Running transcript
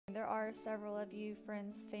there are several of you,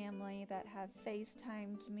 friends, family, that have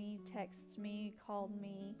FaceTimed me, texted me, called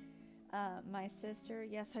me. My sister,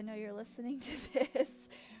 yes, I know you're listening to this,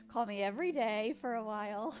 called me every day for a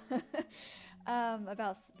while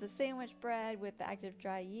about the sandwich bread with the active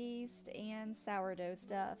dry yeast and sourdough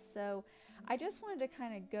stuff. So I just wanted to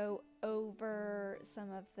kind of go over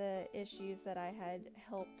some of the issues that I had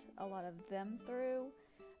helped a lot of them through.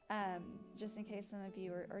 Just in case some of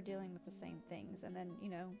you are dealing with the same things. And then,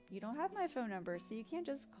 you don't have my phone number, so you can't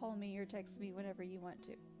just call me or text me whenever you want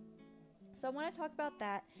to. So I want to talk about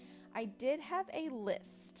that. I did have a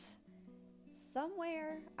list.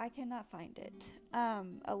 Somewhere, I cannot find it.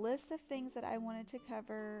 A list of things that I wanted to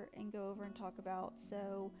cover and go over and talk about.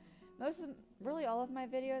 So really all of my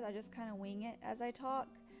videos, I just kind of wing it as I talk.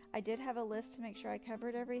 I did have a list to make sure I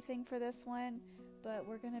covered everything for this one, but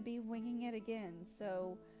we're going to be winging it again.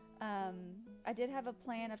 So I did have a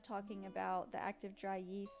plan of talking about the active dry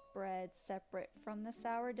yeast bread separate from the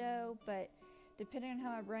sourdough, but depending on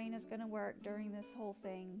how my brain is going to work during this whole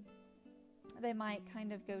thing, they might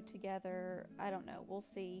kind of go together. I don't know. We'll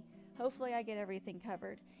see. Hopefully I get everything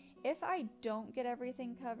covered. If I don't get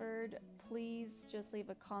everything covered, please just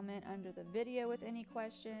leave a comment under the video with any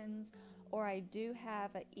questions, or I do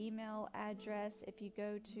have an email address. If you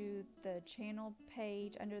go to the channel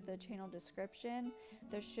page under the channel description,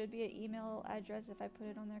 there should be an email address if I put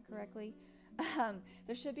it on there correctly.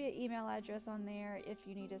 There should be an email address on there if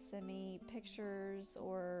you need to send me pictures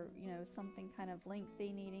or, something kind of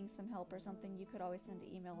lengthy, needing some help or something. You could always send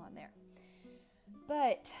an email on there.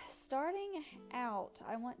 But starting out,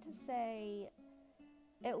 I want to say,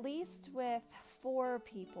 at least with 4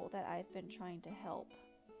 people that I've been trying to help,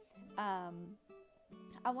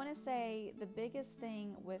 I want to say the biggest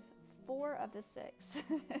thing with 4 of the 6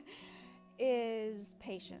 is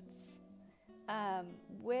patience.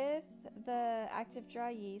 With the active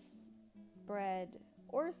dry yeast bread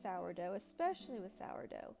or sourdough, especially with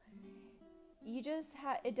sourdough,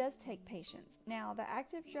 it does take patience. Now, the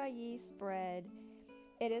active dry yeast bread,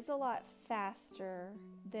 it is a lot faster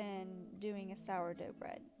than doing a sourdough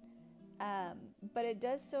bread, but it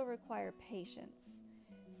does still require patience.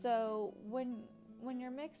 So when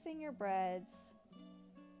you're mixing your breads,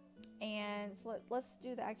 and so let's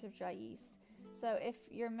do the active dry yeast. So if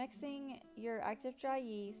you're mixing your active dry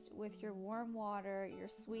yeast with your warm water, your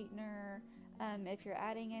sweetener, if you're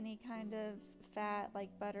adding any kind of fat like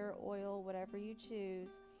butter, oil, whatever you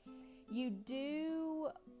choose, you do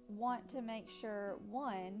want to make sure,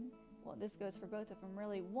 this goes for both of them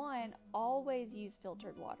really, always use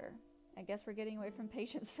filtered water. I guess we're getting away from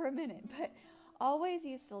patience for a minute, but always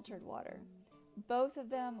use filtered water. Both of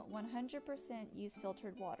them 100% use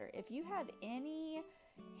filtered water. If you have any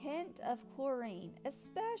hint of chlorine,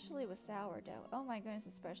 especially with sourdough, oh my goodness,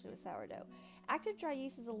 especially with sourdough. Active dry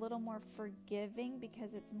yeast is a little more forgiving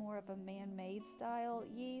because it's more of a man-made style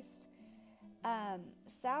yeast.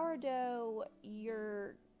 Sourdough,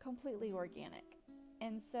 you're completely organic.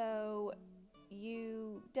 And so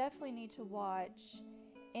you definitely need to watch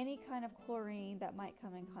any kind of chlorine that might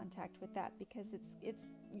come in contact with that, because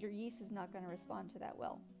your yeast is not going to respond to that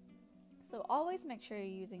well. So always make sure you're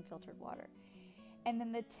using filtered water. And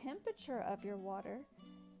then the temperature of your water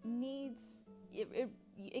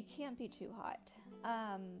it can't be too hot.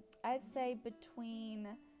 I'd say between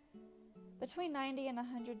 90 and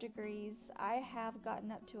 100 degrees. I have gotten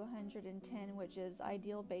up to 110, which is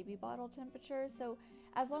ideal baby bottle temperature. So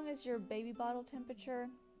as long as your baby bottle temperature,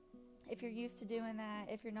 if you're used to doing that,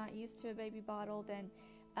 if you're not used to a baby bottle, then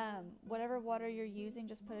whatever water you're using,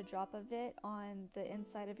 just put a drop of it on the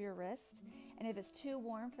inside of your wrist. And if it's too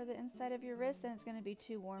warm for the inside of your wrist, then it's going to be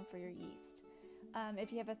too warm for your yeast.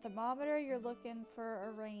 If you have a thermometer, you're looking for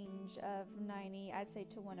a range of 90, I'd say,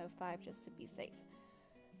 to 105, just to be safe.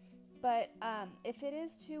 But if it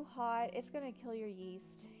is too hot, it's going to kill your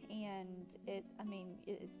yeast, and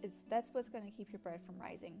that's what's going to keep your bread from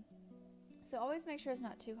rising. So always make sure it's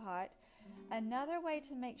not too hot. Another way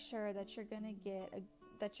to make sure that you're going to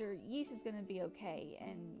that your yeast is going to be okay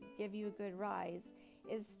and give you a good rise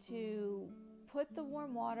is to put the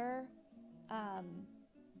warm water,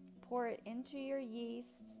 pour it into your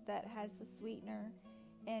yeast that has the sweetener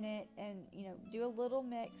in it, and do a little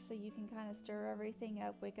mix so you can kind of stir everything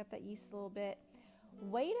up, wake up that yeast a little bit.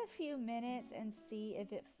 Wait a few minutes and see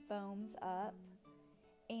if it foams up.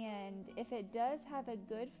 And if it does have a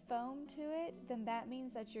good foam to it, then that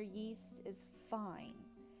means that your yeast is fine.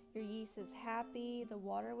 Your yeast is happy, the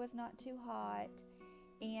water was not too hot,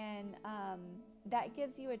 and that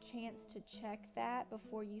gives you a chance to check that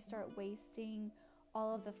before you start wasting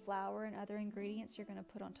all of the flour and other ingredients you're going to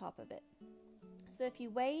put on top of it. So if you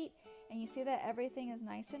wait and you see that everything is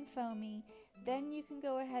nice and foamy, then you can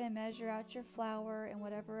go ahead and measure out your flour and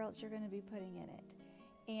whatever else you're going to be putting in it.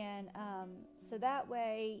 And so that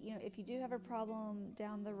way, you know, if you do have a problem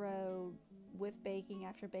down the road with baking,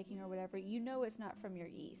 after baking or whatever, you know it's not from your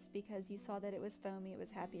yeast because you saw that it was foamy, it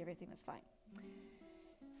was happy, everything was fine.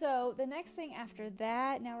 So the next thing after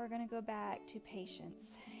that, now we're going to go back to patience.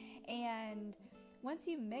 And once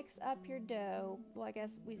you mix up your dough, well, I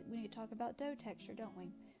guess we need to talk about dough texture, don't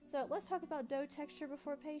we? So let's talk about dough texture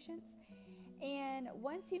before patience. And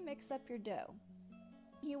once you mix up your dough,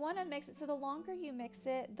 you want to mix it, so the longer you mix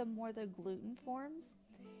it, the more the gluten forms.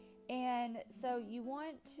 And so you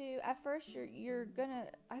want to, at first you're gonna,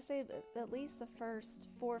 I say at least the first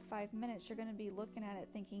 4 or 5 minutes, you're gonna be looking at it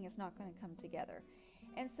thinking it's not gonna come together.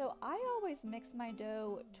 And so I always mix my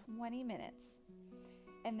dough 20 minutes.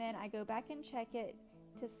 And then I go back and check it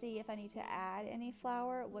to see if I need to add any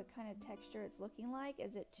flour, what kind of texture it's looking like.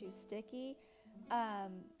 Is it too sticky?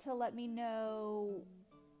 To let me know.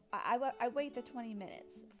 I wait the 20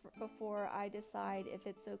 minutes before I decide if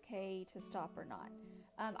it's okay to stop or not.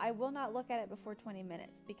 I will not look at it before 20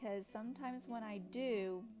 minutes because sometimes when I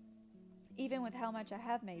do, even with how much I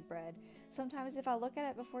have made bread, sometimes if I look at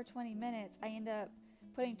it before 20 minutes, I end up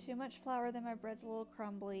putting too much flour, then my bread's a little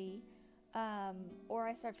crumbly, or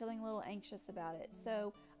I start feeling a little anxious about it.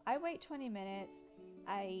 So I wait 20 minutes.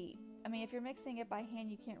 I mean, if you're mixing it by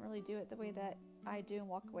hand, you can't really do it the way that I do and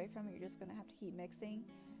walk away from it. You're just going to have to keep mixing.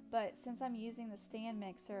 But since I'm using the stand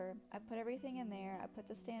mixer, I put everything in there, I put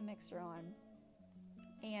the stand mixer on,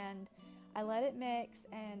 and I let it mix,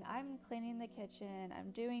 and I'm cleaning the kitchen,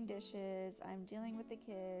 I'm doing dishes, I'm dealing with the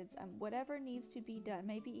kids, whatever needs to be done,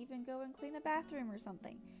 maybe even go and clean a bathroom or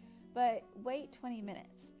something. But wait 20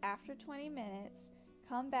 minutes. After 20 minutes,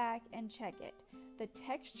 come back and check it. The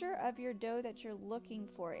texture of your dough that you're looking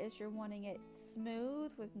for is you're wanting it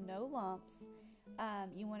smooth with no lumps.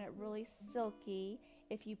 You want it really silky.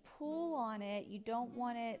 If you pull on it, you don't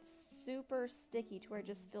want it super sticky to where it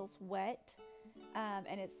just feels wet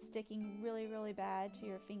and it's sticking really, really bad to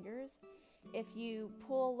your fingers. If you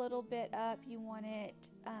pull a little bit up, you want it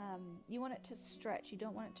to stretch. You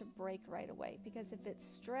don't want it to break right away, because if it's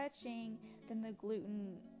stretching, then the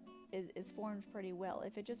gluten is formed pretty well.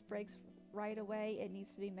 If it just breaks right away, it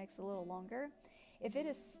needs to be mixed a little longer. If it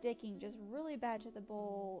is sticking just really bad to the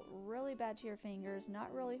bowl, really bad to your fingers,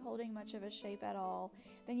 not really holding much of a shape at all,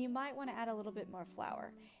 then you might want to add a little bit more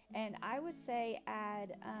flour. And I would say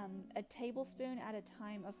add a tablespoon at a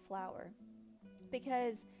time of flour,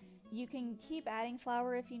 because you can keep adding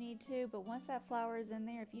flour if you need to, but once that flour is in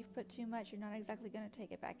there, if you've put too much, you're not exactly going to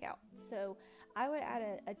take it back out. So I would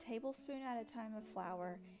add a tablespoon at a time of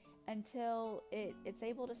flour until it's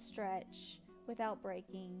able to stretch without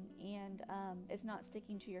breaking, and it's not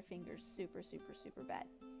sticking to your fingers super, super, super bad.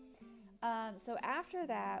 So after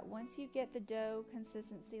that, once you get the dough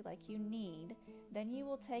consistency like you need, then you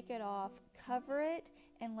will take it off, cover it,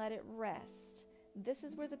 and let it rest. This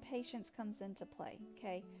is where the patience comes into play,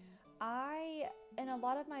 okay? In a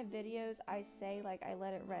lot of my videos, I say like I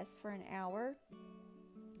let it rest for an hour.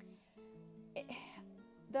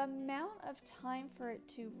 The amount of time for it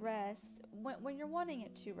to rest, when you're wanting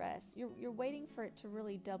it to rest, you're waiting for it to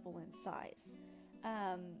really double in size.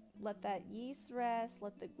 Let that yeast rest,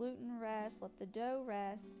 let the gluten rest, let the dough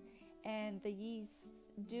rest, and the yeast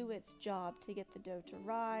do its job to get the dough to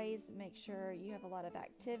rise. Make sure you have a lot of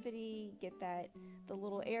activity, get the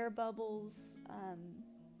little air bubbles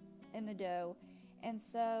in the dough. And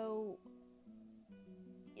so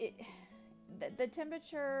the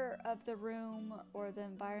temperature of the room or the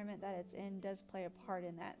environment that it's in does play a part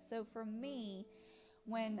in that. So for me,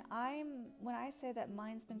 when I say that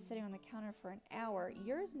mine's been sitting on the counter for an hour,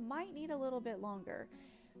 yours might need a little bit longer.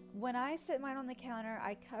 When I sit mine on the counter,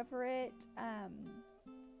 I cover it.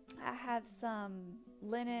 I have some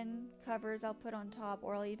linen covers I'll put on top,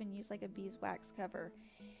 or I'll even use like a beeswax cover.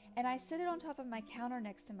 And I sit it on top of my counter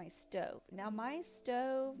next to my stove. Now my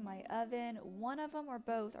stove, my oven, one of them or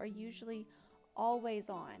both are usually always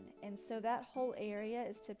on. And so that whole area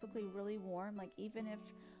is typically really warm. Like even if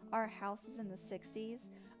our house is in the 60s,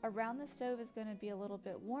 around the stove is going to be a little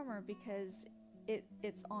bit warmer because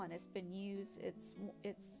it's on. It's been used.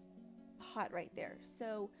 It's hot right there.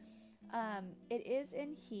 So it is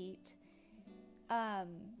in heat.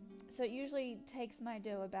 So it usually takes my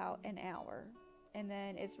dough about an hour, and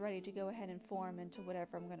then it's ready to go ahead and form into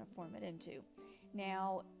whatever I'm going to form it into.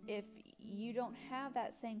 Now, if you don't have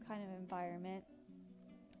that same kind of environment,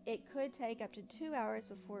 it could take up to 2 hours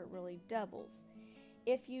before it really doubles.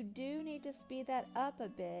 If you do need to speed that up a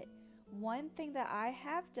bit, One thing that I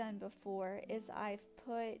have done before is I've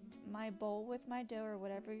put my bowl with my dough, or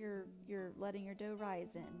whatever you're letting your dough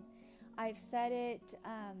rise in. I've set it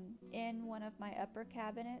in one of my upper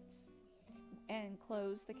cabinets and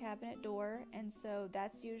closed the cabinet door, and so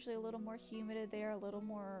that's usually a little more humid there, a little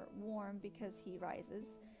more warm because heat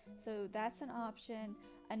rises. So that's an option.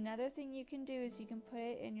 Another thing you can do is you can put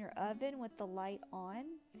it in your oven with the light on.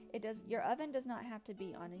 Your oven does not have to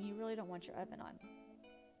be on, and you really don't want your oven on.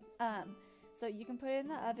 So you can put it in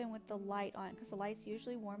the oven with the light on, because the light's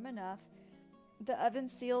usually warm enough. The oven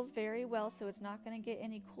seals very well, so it's not going to get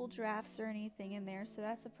any cool drafts or anything in there. So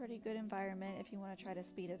that's a pretty good environment if you want to try to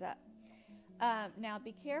speed it up. Now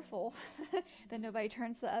be careful that nobody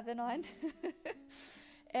turns the oven on.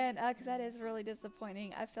 And because that is really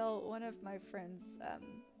disappointing. I felt one of my friends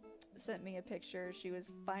sent me a picture. She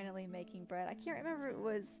was finally making bread. I don't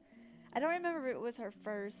remember if it was her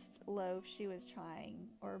first loaf she was trying,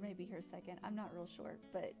 or maybe her second. I'm not real sure.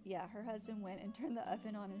 But yeah, her husband went and turned the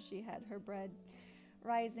oven on, and she had her bread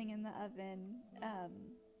rising in the oven,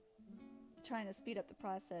 trying to speed up the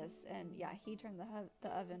process. And yeah, he turned the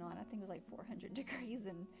oven on. I think it was like 400 degrees,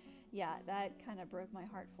 and yeah, that kind of broke my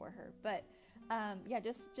heart for her. But yeah,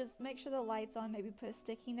 just make sure the light's on. Maybe put a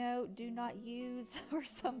sticky note, do not use, or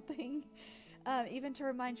something, even to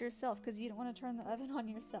remind yourself, because you don't want to turn the oven on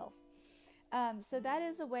yourself. So that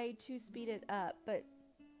is a way to speed it up. But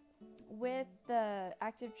with the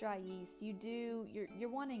active dry yeast, you're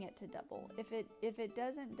wanting it to double. If it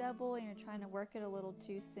doesn't double and you're trying to work it a little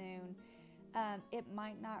too soon, it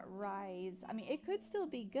might not rise. I mean, it could still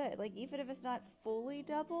be good. Like, even if it's not fully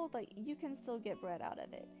doubled, like, you can still get bread out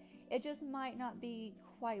of it. It just might not be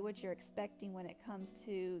quite what you're expecting when it comes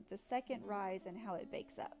to the second rise and how it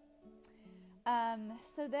bakes up.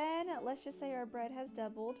 So then let's just say our bread has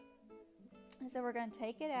doubled. And so we're going to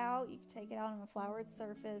take it out. You can take it out on a floured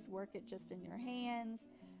surface, work it just in your hands.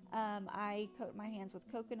 I coat my hands with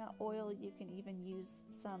coconut oil. You can even use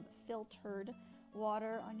some filtered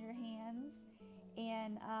water on your hands.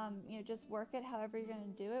 And just work it however you're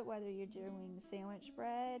going to do it, whether you're doing sandwich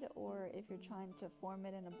bread or if you're trying to form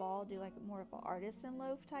it in a ball, do like more of an artisan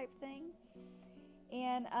loaf type thing.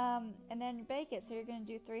 And then bake it. So you're going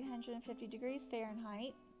to do 350 degrees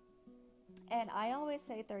Fahrenheit. And I always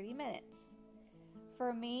say 30 minutes.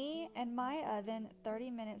 For me and my oven, 30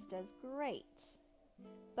 minutes does great.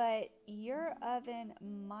 But your oven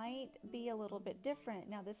might be a little bit different.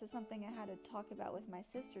 Now, this is something I had to talk about with my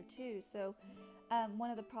sister too. So one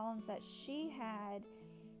of the problems that she had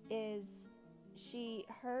is she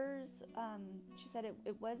said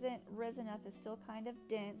it wasn't risen enough. It's still kind of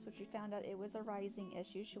dense, which we found out it was a rising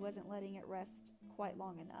issue. She wasn't letting it rest quite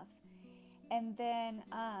long enough. And then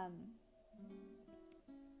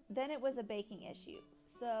it was a baking issue.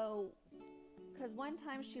 So, because one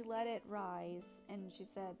time she let it rise, and she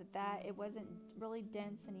said that it wasn't really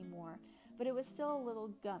dense anymore, but it was still a little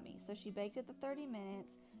gummy. So she baked it the 30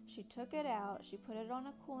 minutes. She took it out, she put it on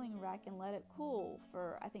a cooling rack and let it cool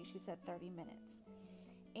for, I think she said 30 minutes.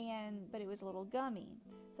 But it was a little gummy.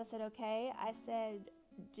 So I said, okay. I said,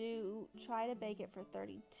 try to bake it for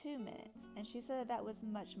 32 minutes. And she said that was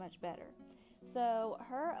much, much better. So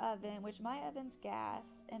her oven, which my oven's gas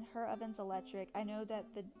and her oven's electric, I know that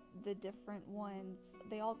the different ones,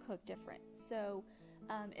 they all cook different. So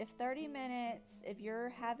if 30 minutes, if you're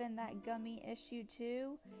having that gummy issue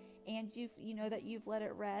too, and you know that you've let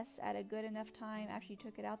it rest at a good enough time after you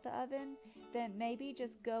took it out the oven, then maybe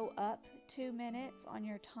just go up 2 minutes on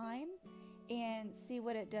your time and see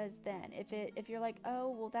what it does then. If you're like,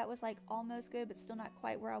 oh, well, that was like almost good but still not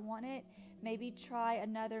quite where I want it, maybe try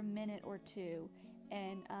another minute or two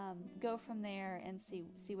and go from there and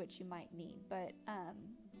see what you might need. But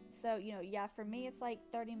so yeah, for me it's like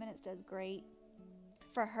 30 minutes does great.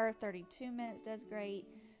 For her, 32 minutes does great.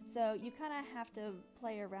 So you kind of have to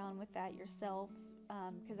play around with that yourself,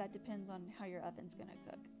 because that depends on how your oven's going to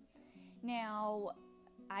cook. Now,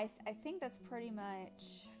 I think that's pretty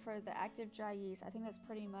much, for the active dry yeast, I think that's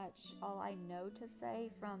pretty much all I know to say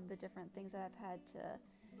from the different things that I've had to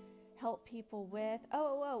help people with.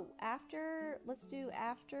 After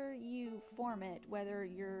you form it, whether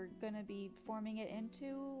you're going to be forming it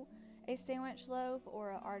into a sandwich loaf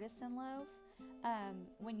or an artisan loaf,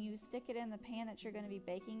 when you stick it in the pan that you're going to be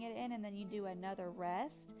baking it in, and then you do another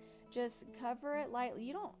rest, just cover it lightly.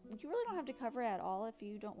 You really don't have to cover it at all if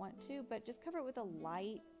you don't want to, but just cover it with a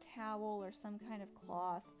light towel or some kind of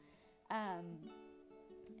cloth,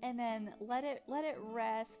 and then let it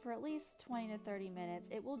rest for at least 20 to 30 minutes.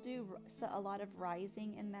 It will do a lot of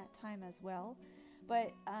rising in that time as well,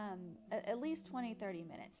 but at least 20-30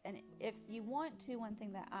 minutes. And if you want to, one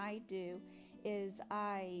thing that I do is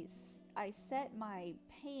I set my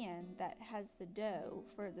pan that has the dough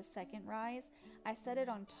for the second rise, I set it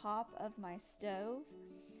on top of my stove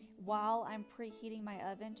while I'm preheating my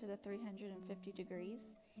oven to the 350 degrees,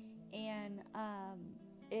 and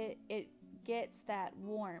it gets that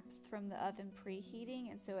warmth from the oven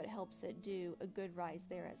preheating, and so it helps it do a good rise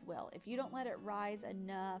there as well. If you don't let it rise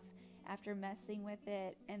enough after messing with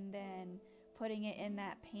it and then putting it in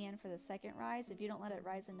that pan for the second rise, if you don't let it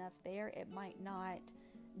rise enough there, it might not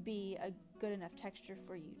be a good enough texture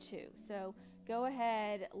for you too. So go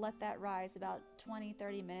ahead, let that rise about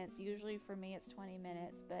 20-30 minutes. Usually for me it's 20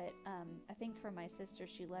 minutes, but I think for my sister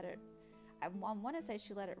I want to say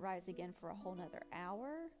she let it rise again for a whole nother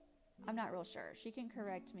hour. I'm not real sure. She can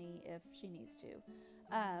correct me if she needs to.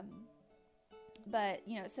 But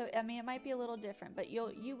so I mean, it might be a little different, but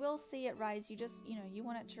you will see it rise. You just you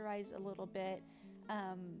want it to rise a little bit.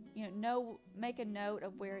 Make a note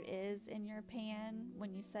of where it is in your pan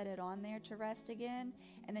when you set it on there to rest again,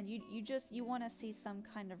 and then you want to see some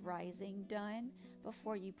kind of rising done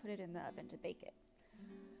before you put it in the oven to bake it.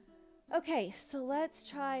 Okay, so let's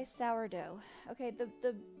try sourdough. Okay,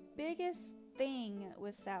 the biggest thing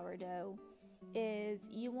with sourdough is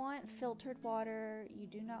you want filtered water. You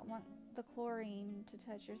do not want the chlorine to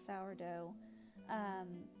touch your sourdough.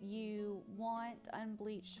 You want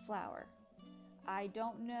unbleached flour. I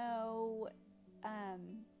don't know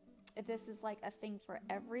if this is like a thing for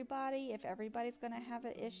everybody, if everybody's going to have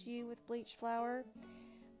an issue with bleached flour,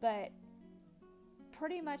 but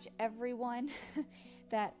pretty much everyone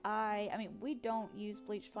that I mean, we don't use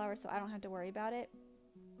bleached flour, so I don't have to worry about it,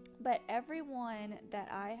 but everyone that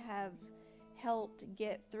I have helped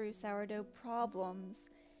get through sourdough problems,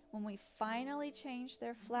 when we finally changed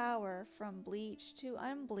their flour from bleached to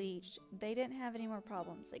unbleached, they didn't have any more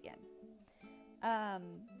problems again.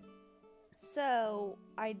 So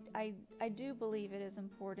I do believe it is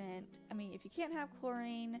important. I mean, if you can't have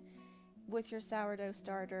chlorine with your sourdough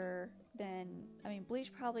starter, then I mean,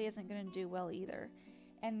 bleach probably isn't going to do well either.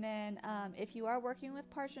 And then if you are working with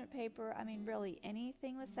parchment paper, I mean, really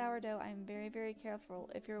anything with sourdough, I'm very, very careful.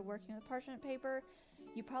 If you're working with parchment paper,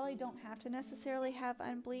 you probably don't have to necessarily have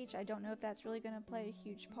unbleached. I don't know if that's really going to play a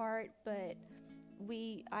huge part, but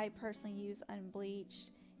I personally use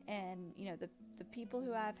unbleached, and the people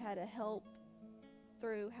who I've had to help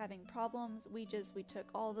through having problems, we took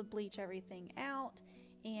all the bleach, everything out,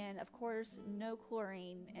 and of course no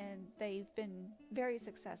chlorine, and they've been very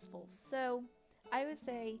successful. So I would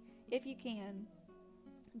say, if you can,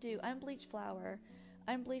 do unbleached flour,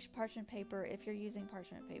 unbleached parchment paper if you're using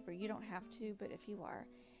parchment paper. You don't have to, but if you are.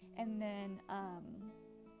 And then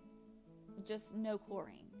just no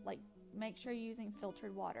chlorine. Like, make sure you're using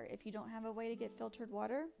filtered water. If you don't have a way to get filtered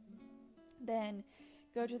water, then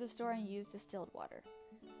go to the store and use distilled water.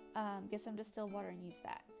 Get some distilled water and use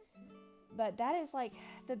that. But that is like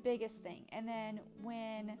the biggest thing. And then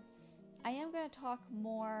when I am going to talk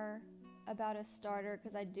more about a starter,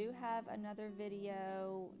 because I do have another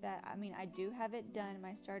video that, I mean, I do have it done,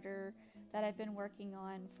 my starter that I've been working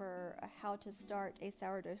on for how to start a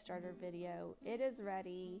sourdough starter video. It is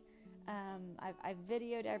ready. I've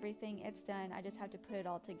videoed everything. It's done. I just have to put it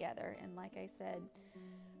all together. And like I said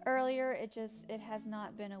earlier, it has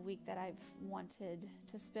not been a week that I've wanted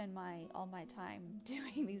to spend all my time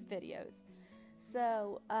doing these videos.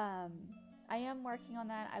 So I am working on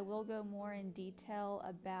that. I will go more in detail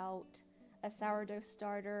about a sourdough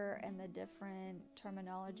starter and the different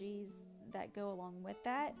terminologies that go along with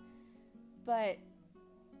that. But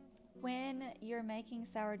when you're making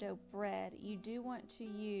sourdough bread, you do want to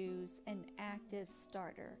use an active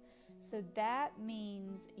starter. So that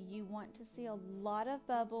means you want to see a lot of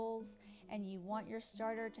bubbles, and you want your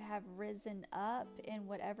starter to have risen up in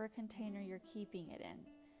whatever container you're keeping it in.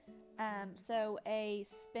 So a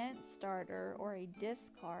spent starter or a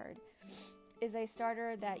discard is a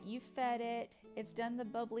starter that you fed it, it's done the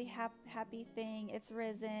bubbly happy thing, it's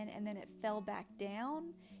risen, and then it fell back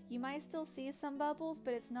down. You might still see some bubbles,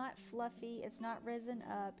 but it's not fluffy, it's not risen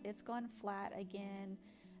up, it's gone flat again.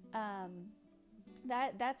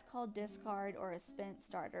 That's called discard or a spent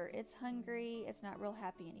starter. It's hungry, it's not real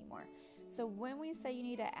happy anymore. So when we say you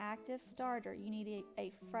need an active starter, you need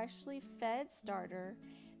a freshly fed starter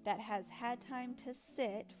that has had time to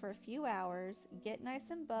sit for a few hours, get nice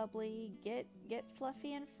and bubbly, get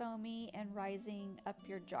fluffy and foamy, and rising up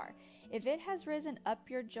your jar. If it has risen up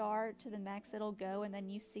your jar to the max it'll go, and then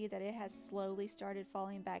you see that it has slowly started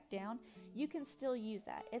falling back down, you can still use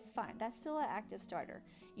that. It's fine. That's still an active starter.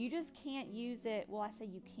 You just can't use it. Well, I say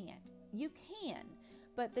you can't. You can,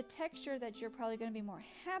 But the texture that you're probably going to be more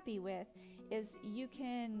happy with is you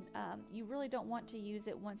really don't want to use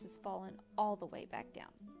it once it's fallen all the way back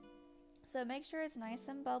down. So make sure it's nice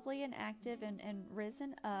and bubbly and active and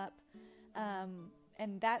risen up.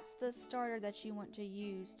 And that's the starter that you want to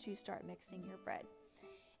use to start mixing your bread.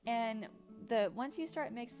 And once you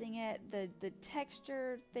start mixing it, the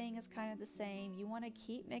texture thing is kind of the same. You want to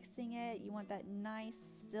keep mixing it. You want that nice,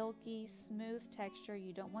 silky, smooth texture.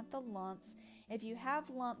 You don't want the lumps. If you have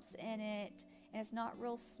lumps in it and it's not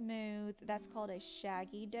real smooth, that's called a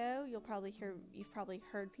shaggy dough. You've probably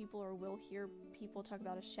heard people or will hear people talk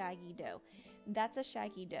about a shaggy dough. That's a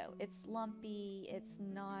shaggy dough. It's lumpy. It's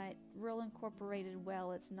not real incorporated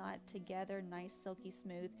well. It's not together, nice, silky,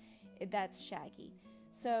 smooth. That's shaggy.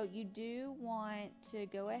 So you do want to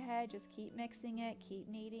go ahead, just keep mixing it, keep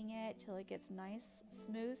kneading it till it gets nice,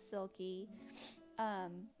 smooth, silky.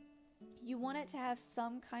 You want it to have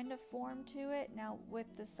some kind of form to it. Now with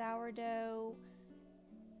the sourdough,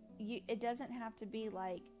 it doesn't have to be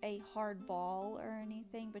like a hard ball or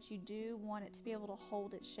anything, but you do want it to be able to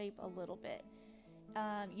hold its shape a little bit.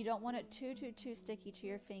 You don't want it too sticky to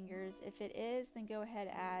your fingers. If it is, then go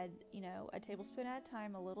ahead, add, a tablespoon at a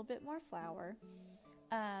time, a little bit more flour.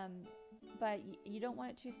 But you don't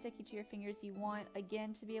want it too sticky to your fingers. You want,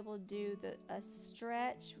 again, to be able to do a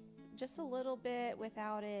stretch just a little bit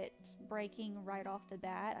without it breaking right off the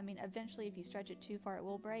bat. I mean, eventually if you stretch it too far, it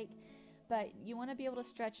will break. But you want to be able to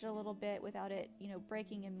stretch it a little bit without it,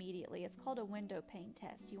 breaking immediately. It's called a window pane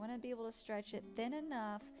test. You want to be able to stretch it thin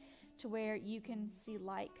enough to where you can see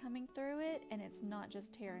light coming through it and it's not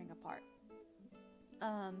just tearing apart.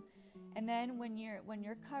 And then when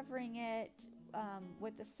you're covering it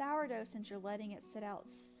with the sourdough, since you're letting it sit out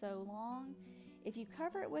so long, if you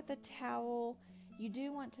cover it with a towel, you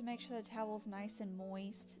do want to make sure the towel's nice and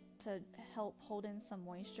moist to help hold in some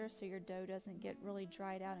moisture so your dough doesn't get really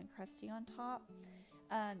dried out and crusty on top.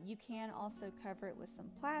 You can also cover it with some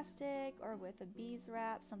plastic or with a bees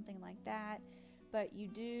wrap, something like that. But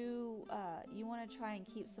you want to try and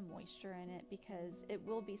keep some moisture in it because it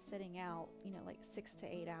will be sitting out, like 6 to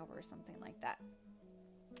 8 hours, something like that.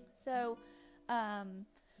 So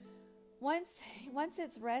once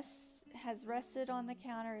it's has rested on the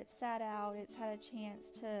counter, it's sat out, it's had a chance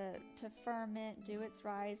to ferment, do its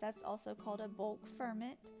rise. That's also called a bulk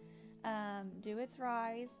ferment. Do its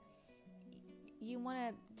rise. You want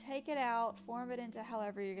to take it out, form it into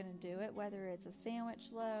however you're going to do it, whether it's a sandwich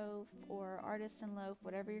loaf or artisan loaf,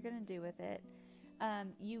 whatever you're going to do with it.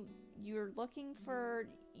 You're looking for,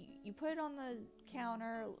 you put it on the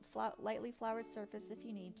counter, lightly floured surface if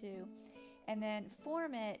you need to, and then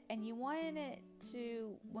form it. And you want it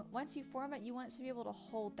to, once you form it, you want it to be able to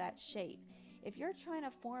hold that shape. If you're trying to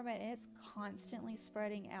form it and it's constantly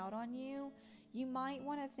spreading out on you, you might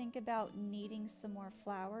want to think about kneading some more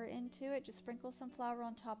flour into it. Just sprinkle some flour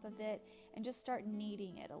on top of it and just start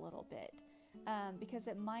kneading it a little bit, because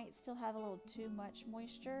it might still have a little too much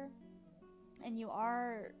moisture. And you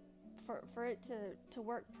are, for it to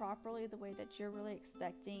work properly the way that you're really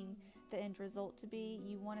expecting the end result to be,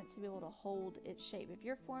 you want it to be able to hold its shape. If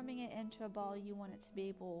you're forming it into a ball, you want it to be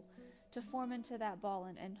able to form into that ball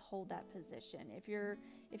and hold that position. If you're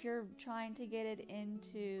trying to get it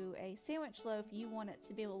into a sandwich loaf, you want it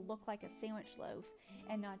to be able to look like a sandwich loaf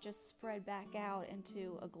and not just spread back out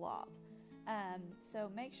into a glob.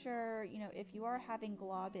 So make sure, if you are having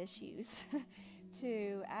glob issues,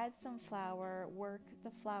 to add some flour, work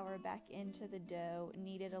the flour back into the dough,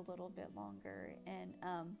 knead it a little bit longer, and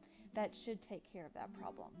that should take care of that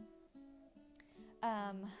problem.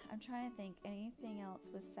 I'm trying to think anything else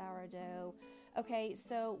with sourdough. Okay,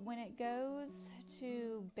 so when it goes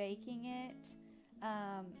to baking it,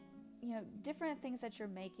 different things that you're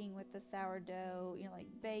making with the sourdough, like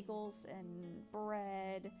bagels and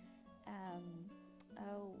bread,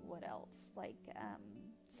 what else? Like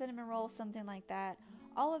cinnamon rolls, something like that.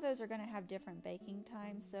 All of those are going to have different baking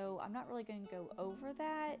times, so I'm not really going to go over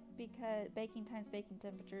that, because baking times, baking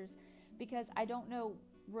temperatures, because I don't know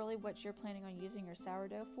really what you're planning on using your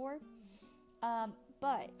sourdough for.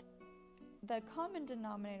 But the common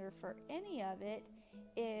denominator for any of it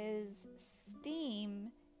is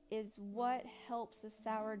steam is what helps the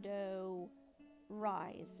sourdough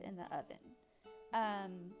rise in the oven.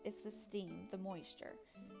 It's the steam, the moisture.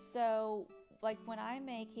 So like when I'm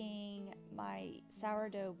making my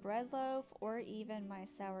sourdough bread loaf or even my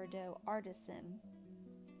sourdough artisan,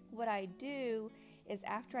 what I do is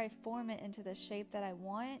after I form it into the shape that I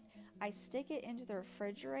want, I stick it into the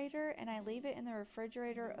refrigerator and I leave it in the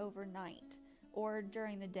refrigerator overnight or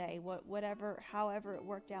during the day, however it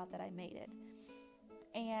worked out that I made it.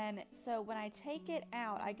 And so when I take it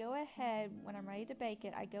out, I go ahead, when I'm ready to bake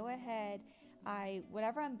it, I go ahead,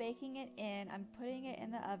 whatever I'm baking it in, I'm putting it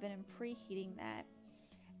in the oven and preheating that.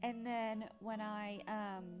 And then when I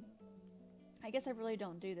guess I really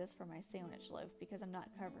don't do this for my sandwich loaf because I'm not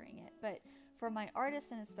covering it, but for my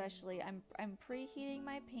artisan especially, I'm preheating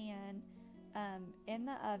my pan in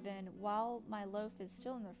the oven while my loaf is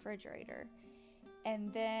still in the refrigerator.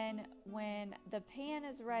 And then when the pan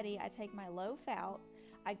is ready, I take my loaf out,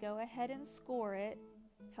 I go ahead and score it,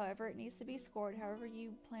 however it needs to be scored, however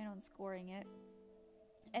you plan on scoring it.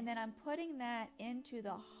 And then I'm putting that into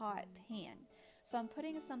the hot pan. So I'm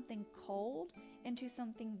putting something cold into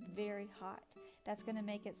something very hot. That's going to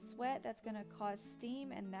make it sweat, that's going to cause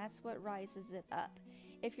steam, and that's what rises it up.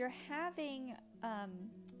 If you're having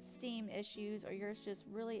steam issues or yours just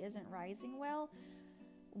really isn't rising well,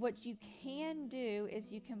 what you can do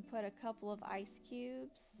is you can put a couple of ice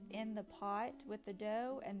cubes in the pot with the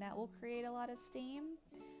dough, and that will create a lot of steam.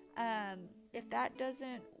 If that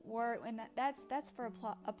doesn't work, and that's for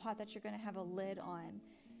a pot that you're going to have a lid on.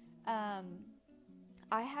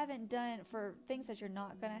 I haven't done for things that you're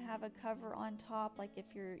not going to have a cover on top, like if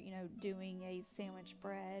you're, doing a sandwich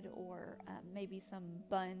bread or maybe some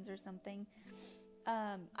buns or something.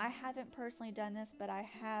 I haven't personally done this, but I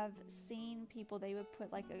have seen people, they would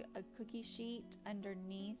put like a cookie sheet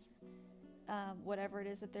underneath whatever it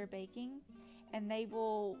is that they're baking, and they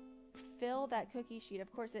will fill that cookie sheet.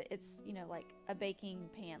 Of course, it's like a baking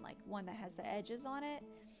pan, like one that has the edges on it,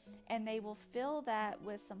 and they will fill that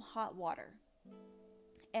with some hot water.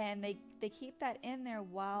 And they keep that in there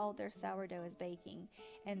while their sourdough is baking,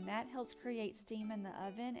 and that helps create steam in the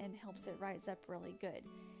oven and helps it rise up really good.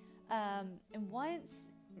 And once,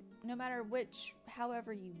 no matter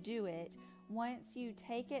however you do it, once you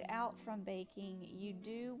take it out from baking, you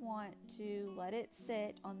do want to let it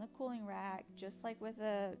sit on the cooling rack, just like with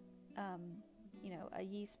a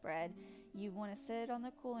yeast bread. You want to sit it on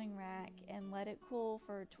the cooling rack and let it cool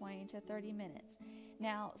for 20 to 30 minutes.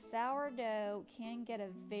 Now, sourdough can get a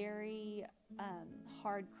very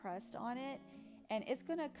hard crust on it, and it's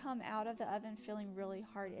going to come out of the oven feeling really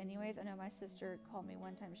hard anyways. I know my sister called me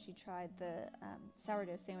one time, she tried the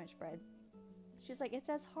sourdough sandwich bread. She's like, it's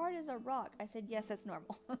as hard as a rock. I said, yes, that's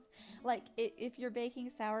normal. Like, if you're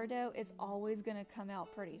baking sourdough, it's always going to come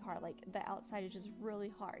out pretty hard. Like, the outside is just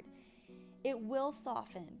really hard. It will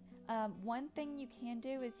soften. One thing you can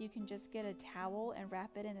do is you can just get a towel and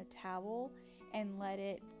wrap it in a towel and let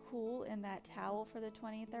it cool in that towel for the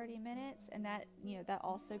 20-30 minutes, and that that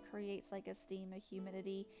also creates like a steam, a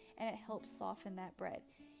humidity, and it helps soften that bread.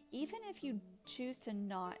 Even if you choose to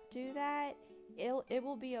not do that, it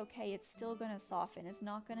will be okay. It's still going to soften. It's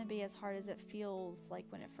not going to be as hard as it feels like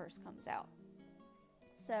when it first comes out.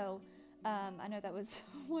 So I know that was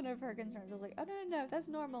one of her concerns. I was like, oh, no, that's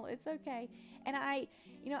normal. It's okay. And I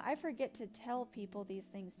forget to tell people these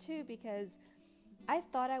things too, because I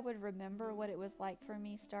thought I would remember what it was like for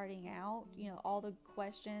me starting out, all the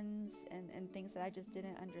questions and things that I just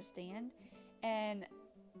didn't understand. And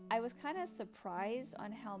I was kind of surprised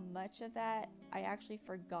on how much of that I actually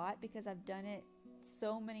forgot, because I've done it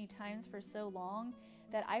so many times for so long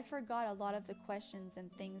that I forgot a lot of the questions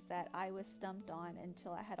and things that I was stumped on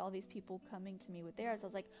until I had all these people coming to me with theirs. I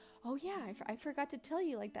was like, oh yeah, I forgot to tell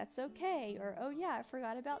you, like, that's okay. Or, oh yeah, I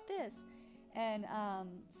forgot about this. And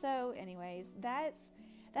so anyways, that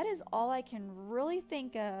is all I can really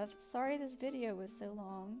think of. Sorry this video was so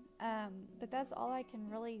long, but that's all I can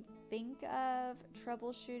really think of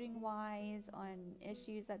troubleshooting wise on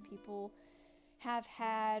issues that people have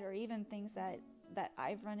had, or even things that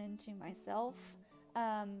I've run into myself.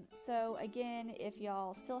 So again, if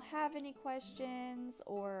y'all still have any questions,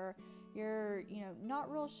 or you're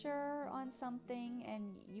not real sure on something and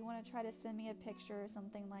you want to try to send me a picture or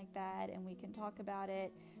something like that and we can talk about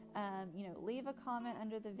it, leave a comment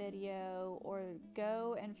under the video, or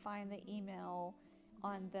go and find the email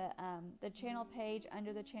on the channel page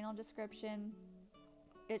under the channel description.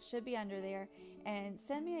 It should be under there, and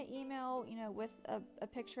send me an email with a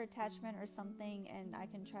picture attachment or something, and I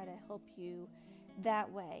can try to help you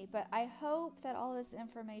that way. But I hope that all this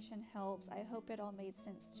information helps. I hope it all made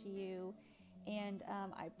sense to you, and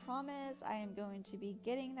I promise I am going to be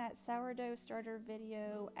getting that sourdough starter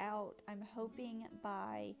video out, I'm hoping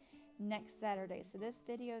by next Saturday. So this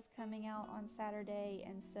video is coming out on Saturday,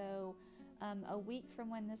 and so a week from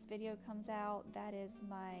when this video comes out, that is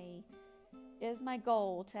my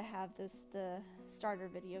goal, to have the starter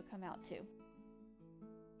video come out too.